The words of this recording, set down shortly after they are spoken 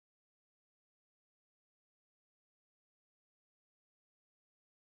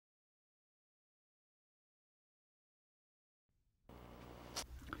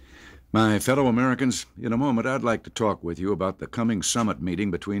My fellow Americans, in a moment I'd like to talk with you about the coming summit meeting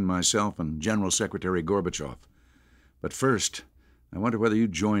between myself and General Secretary Gorbachev. But first, I wonder whether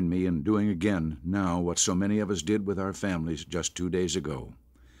you'd join me in doing again now what so many of us did with our families just 2 days ago,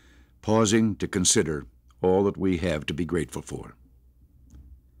 pausing to consider all that we have to be grateful for.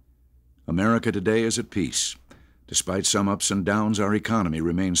 America today is at peace. Despite some ups and downs, our economy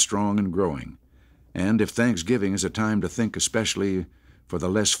remains strong and growing. And if Thanksgiving is a time to think especially for the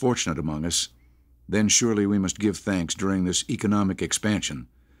less fortunate among us, then surely we must give thanks during this economic expansion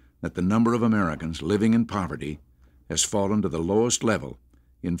that the number of Americans living in poverty has fallen to the lowest level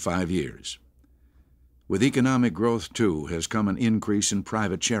in 5 years. With economic growth, too, has come an increase in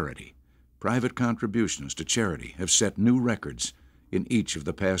private charity. Private contributions to charity have set new records in each of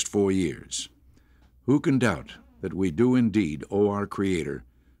the past 4 years. Who can doubt that we do indeed owe our Creator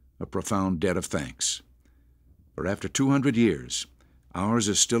a profound debt of thanks? For after 200 years, ours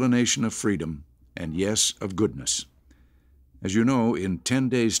is still a nation of freedom and, yes, of goodness. As you know, in 10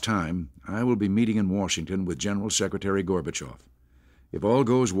 days' time, I will be meeting in Washington with General Secretary Gorbachev. If all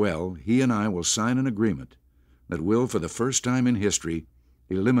goes well, he and I will sign an agreement that will, for the first time in history,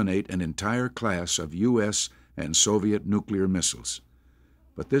 eliminate an entire class of U.S. and Soviet nuclear missiles.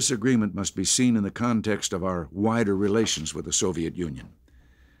 But this agreement must be seen in the context of our wider relations with the Soviet Union.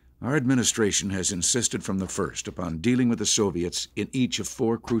 Our administration has insisted from the first upon dealing with the Soviets in each of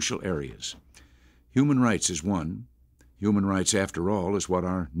 4 crucial areas. Human rights is one. Human rights, after all, is what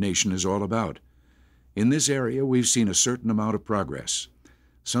our nation is all about. In this area, we've seen a certain amount of progress.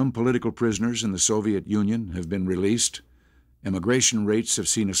 Some political prisoners in the Soviet Union have been released, immigration rates have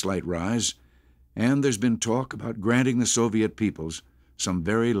seen a slight rise, and there's been talk about granting the Soviet peoples some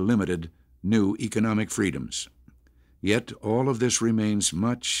very limited new economic freedoms. Yet all of this remains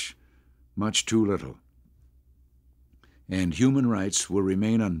much, much too little. And human rights will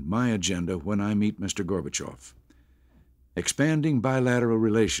remain on my agenda when I meet Mr. Gorbachev. Expanding bilateral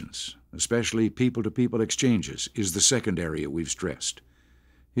relations, especially people-to-people exchanges, is the second area we've stressed.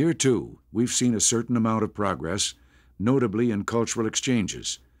 Here, too, we've seen a certain amount of progress, notably in cultural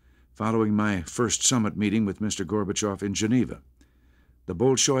exchanges, following my first summit meeting with Mr. Gorbachev in Geneva. The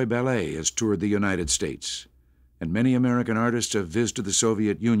Bolshoi Ballet has toured the United States, and many American artists have visited the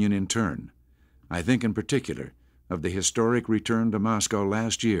Soviet Union in turn. I think in particular of the historic return to Moscow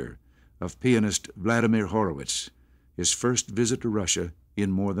last year of pianist Vladimir Horowitz, his first visit to Russia in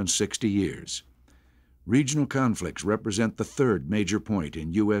more than 60 years. Regional conflicts represent the third major point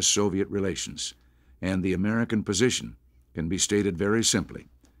in U.S.-Soviet relations, and the American position can be stated very simply.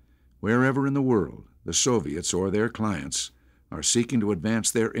 Wherever in the world the Soviets or their clients are seeking to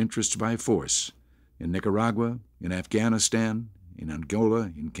advance their interests by force, in Nicaragua, in Afghanistan, in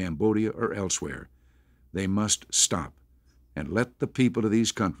Angola, in Cambodia, or elsewhere, they must stop and let the people of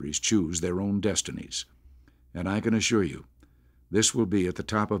these countries choose their own destinies. And I can assure you, this will be at the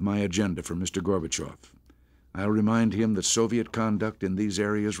top of my agenda for Mr. Gorbachev. I'll remind him that Soviet conduct in these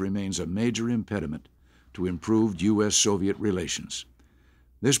areas remains a major impediment to improved U.S.-Soviet relations.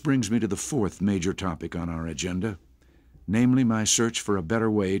 This brings me to the fourth major topic on our agenda, namely my search for a better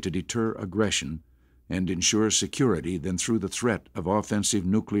way to deter aggression and ensure security than through the threat of offensive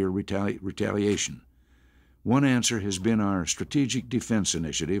nuclear retaliation. One answer has been our Strategic Defense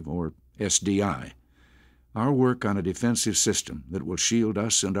Initiative, or SDI, our work on a defensive system that will shield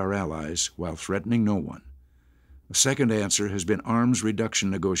us and our allies while threatening no one. A second answer has been arms reduction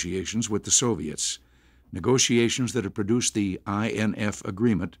negotiations with the Soviets, negotiations that have produced the INF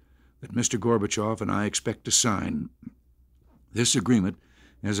agreement that Mr. Gorbachev and I expect to sign. This agreement,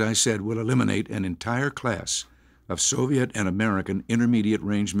 as I said, will eliminate an entire class of Soviet and American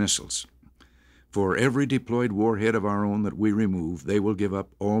intermediate-range missiles. For every deployed warhead of our own that we remove, they will give up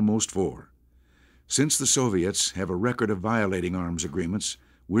almost 4. Since the Soviets have a record of violating arms agreements,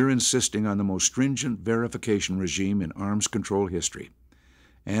 we're insisting on the most stringent verification regime in arms control history.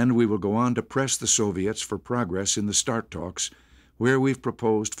 And we will go on to press the Soviets for progress in the START talks, where we've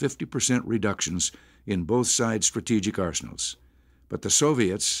proposed 50% reductions in both sides' strategic arsenals. But the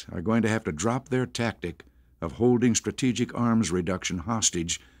Soviets are going to have to drop their tactic of holding strategic arms reduction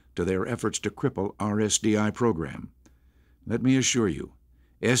hostage to their efforts to cripple our SDI program. Let me assure you,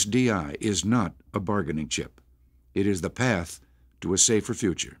 SDI is not a bargaining chip. It is the path to a safer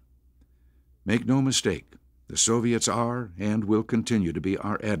future. Make no mistake, the Soviets are and will continue to be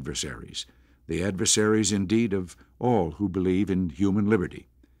our adversaries, the adversaries indeed of all who believe in human liberty.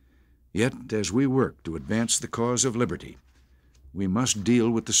 Yet, as we work to advance the cause of liberty, we must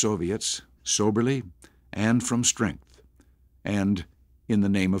deal with the Soviets soberly and from strength, and in the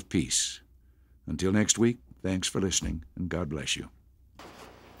name of peace. Until next week, thanks for listening, and God bless you.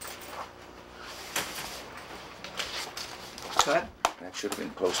 cut. That should have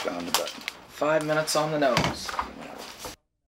been close down the button. 5 minutes on the nose.